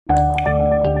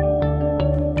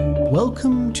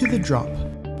Welcome to The Drop,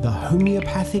 the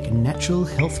homeopathic natural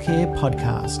healthcare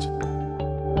podcast.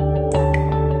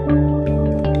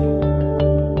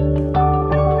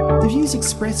 The views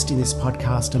expressed in this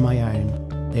podcast are my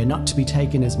own. They are not to be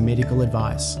taken as medical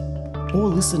advice. All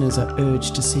listeners are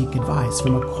urged to seek advice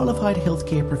from a qualified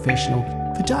healthcare professional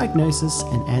for diagnosis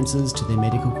and answers to their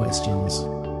medical questions.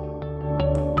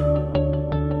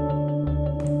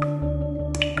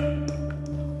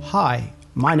 Hi,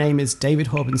 my name is David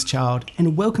Horbenschild,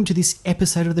 and welcome to this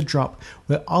episode of The Drop,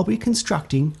 where I'll be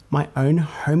constructing my own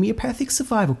homeopathic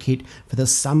survival kit for the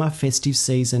summer festive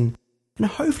season, and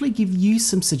hopefully give you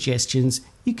some suggestions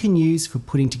you can use for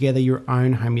putting together your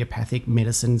own homeopathic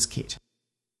medicines kit.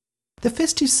 The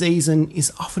festive season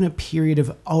is often a period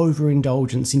of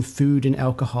overindulgence in food and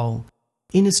alcohol.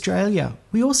 In Australia,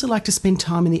 we also like to spend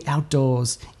time in the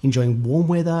outdoors, enjoying warm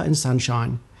weather and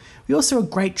sunshine. We also are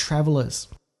great travellers.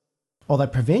 Although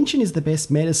prevention is the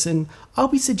best medicine, I'll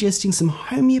be suggesting some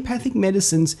homeopathic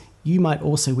medicines you might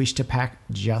also wish to pack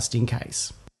just in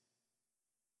case.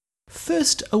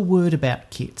 First, a word about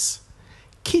kits.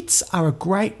 Kits are a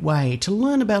great way to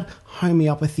learn about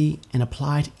homeopathy and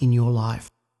apply it in your life.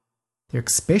 They're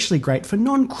especially great for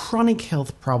non-chronic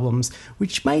health problems,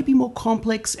 which may be more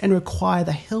complex and require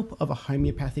the help of a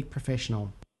homeopathic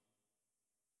professional.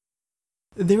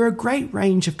 There are a great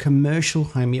range of commercial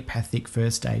homeopathic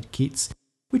first aid kits,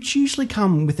 which usually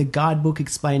come with a guidebook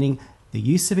explaining the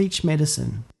use of each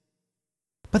medicine.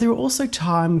 But there are also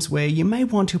times where you may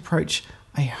want to approach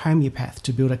a homeopath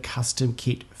to build a custom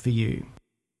kit for you.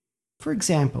 For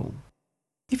example,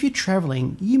 if you're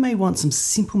travelling, you may want some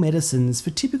simple medicines for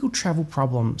typical travel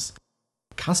problems.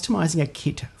 Customising a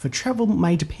kit for travel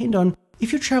may depend on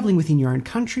if you're travelling within your own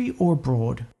country or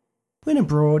abroad. When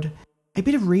abroad, a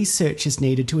bit of research is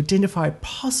needed to identify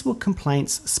possible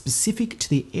complaints specific to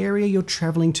the area you're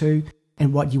travelling to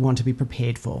and what you want to be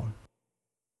prepared for.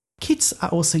 Kits are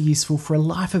also useful for a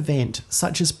life event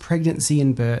such as pregnancy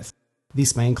and birth.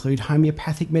 This may include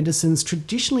homeopathic medicines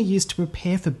traditionally used to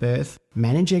prepare for birth,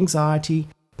 manage anxiety,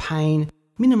 pain,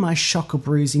 minimise shock or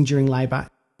bruising during labour,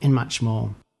 and much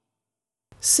more.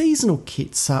 Seasonal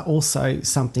kits are also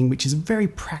something which is very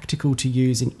practical to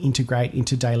use and integrate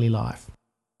into daily life.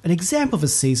 An example of a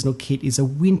seasonal kit is a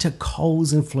winter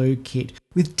colds and flu kit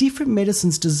with different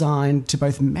medicines designed to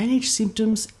both manage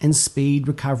symptoms and speed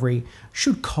recovery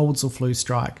should colds or flu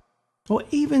strike, or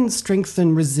even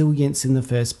strengthen resilience in the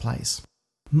first place.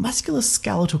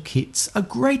 Musculoskeletal kits are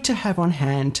great to have on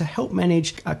hand to help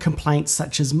manage complaints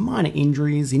such as minor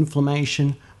injuries,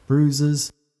 inflammation,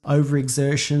 bruises,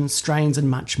 overexertion, strains, and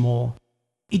much more.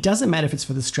 It doesn't matter if it's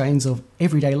for the strains of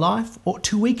everyday life or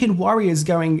to weekend warriors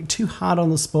going too hard on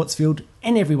the sports field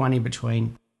and everyone in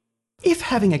between. If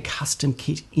having a custom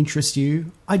kit interests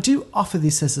you, I do offer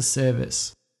this as a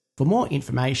service. For more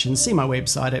information, see my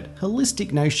website at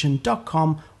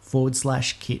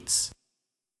holisticnotion.com/kits.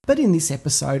 But in this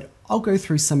episode, I'll go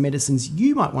through some medicines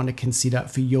you might want to consider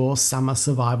for your summer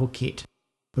survival kit.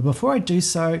 But before I do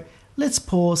so, let's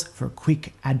pause for a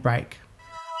quick ad break.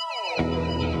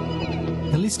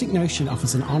 Holistic Notion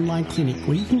offers an online clinic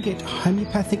where you can get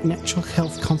homeopathic natural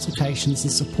health consultations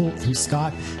and support through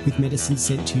Skype with medicine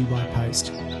sent to you by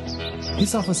post.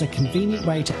 This offers a convenient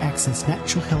way to access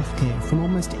natural health care from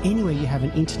almost anywhere you have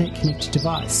an internet-connected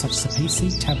device such as a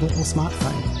PC, tablet or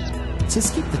smartphone. So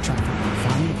skip the traffic,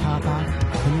 find the car park,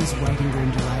 endless waiting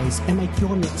room delays and make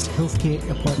your next healthcare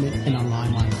appointment an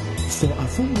online one. For a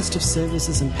full list of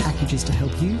services and packages to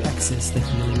help you access the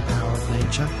healing power of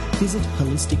nature, visit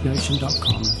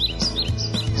holisticnotion.com.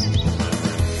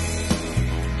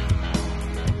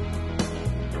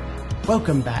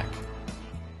 Welcome back.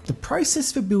 The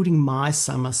process for building my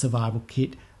summer survival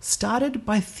kit started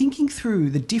by thinking through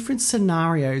the different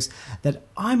scenarios that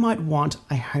I might want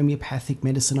a homeopathic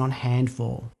medicine on hand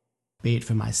for, be it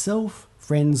for myself,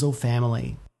 friends or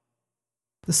family.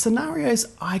 The scenarios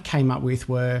I came up with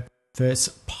were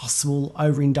first, possible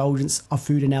overindulgence of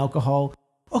food and alcohol,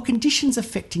 or conditions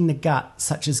affecting the gut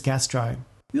such as gastro.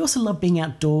 We also love being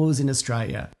outdoors in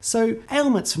Australia, so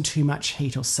ailments from too much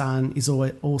heat or sun is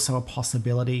also a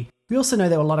possibility. We also know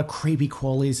there are a lot of creepy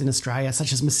crawlies in Australia,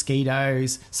 such as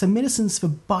mosquitoes, so medicines for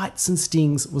bites and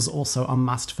stings was also a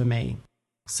must for me.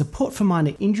 Support for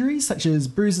minor injuries, such as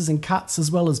bruises and cuts,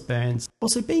 as well as burns.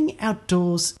 Also, being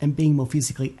outdoors and being more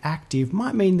physically active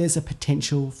might mean there's a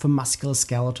potential for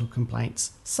musculoskeletal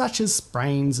complaints, such as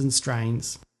sprains and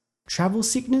strains. Travel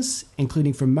sickness,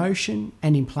 including from motion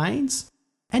and in planes,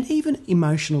 and even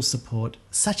emotional support,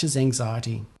 such as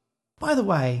anxiety. By the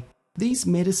way, these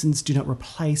medicines do not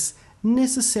replace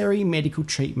necessary medical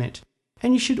treatment,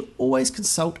 and you should always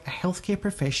consult a healthcare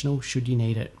professional should you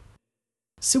need it.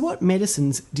 So what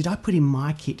medicines did I put in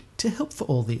my kit to help for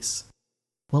all this?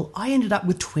 Well, I ended up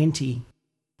with 20.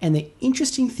 And the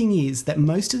interesting thing is that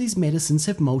most of these medicines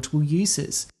have multiple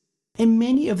uses. And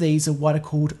many of these are what are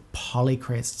called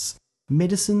polycrests,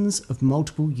 medicines of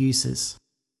multiple uses.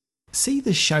 See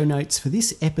the show notes for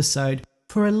this episode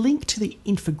for a link to the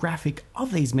infographic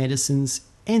of these medicines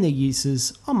and their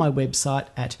uses on my website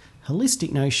at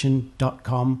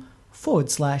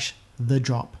holisticnotion.com/the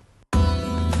drop.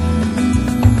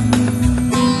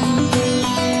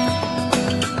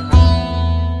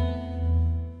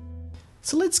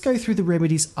 So let's go through the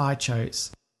remedies I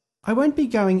chose. I won't be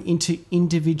going into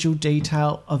individual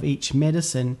detail of each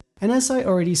medicine, and as I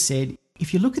already said,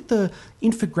 if you look at the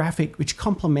infographic which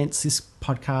complements this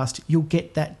podcast, you'll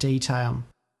get that detail.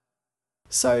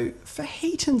 So for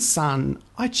heat and sun,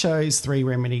 I chose 3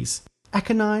 remedies: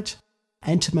 aconite,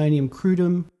 antimonium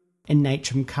crudum, and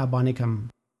natrum carbonicum.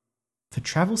 For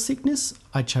travel sickness,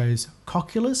 I chose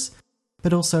cocculus,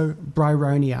 but also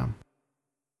bryonia.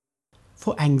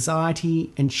 For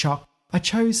anxiety and shock, I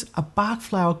chose a bark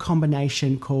flower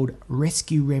combination called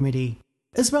Rescue Remedy,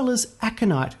 as well as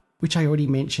aconite, which I already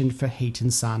mentioned for heat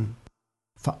and sun.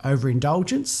 For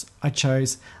overindulgence, I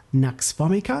chose Nux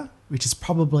vomica, which is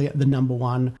probably the number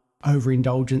 1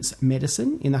 overindulgence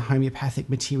medicine in the homeopathic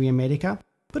materia medica,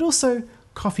 but also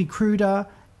coffee cruda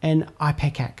and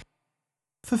ipecac.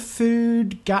 For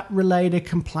food, gut-related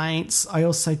complaints, I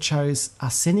also chose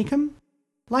arsenicum,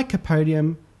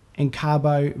 lycopodium, and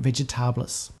carbo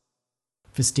vegetabilis.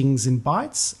 For stings and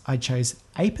bites, I chose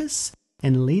apis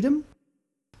and ledum.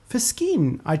 For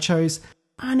skin, I chose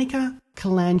arnica,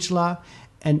 calendula,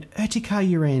 and urtica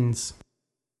urens.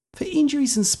 For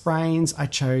injuries and sprains, I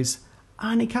chose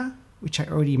arnica, which I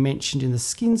already mentioned in the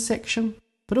skin section,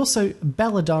 but also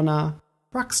belladonna,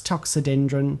 Brux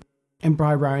toxidendron, and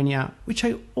bryonia, which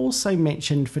I also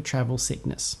mentioned for travel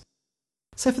sickness.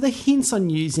 So for the hints on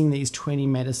using these 20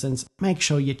 medicines, make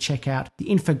sure you check out the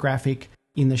infographic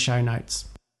in the show notes.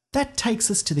 That takes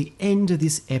us to the end of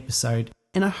this episode,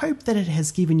 and I hope that it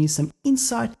has given you some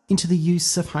insight into the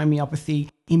use of homeopathy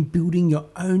in building your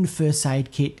own first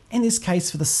aid kit, in this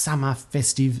case for the summer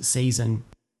festive season.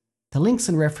 The links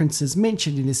and references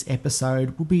mentioned in this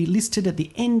episode will be listed at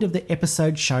the end of the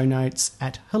episode show notes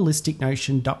at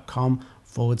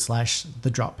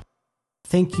holisticnotion.com/the drop.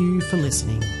 Thank you for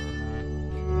listening.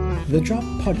 The Drop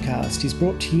podcast is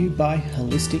brought to you by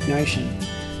Holistic Notion.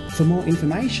 For more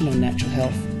information on natural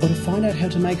health or to find out how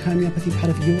to make homeopathy part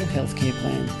of your healthcare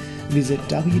plan, visit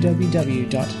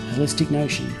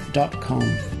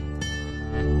www.holisticnotion.com.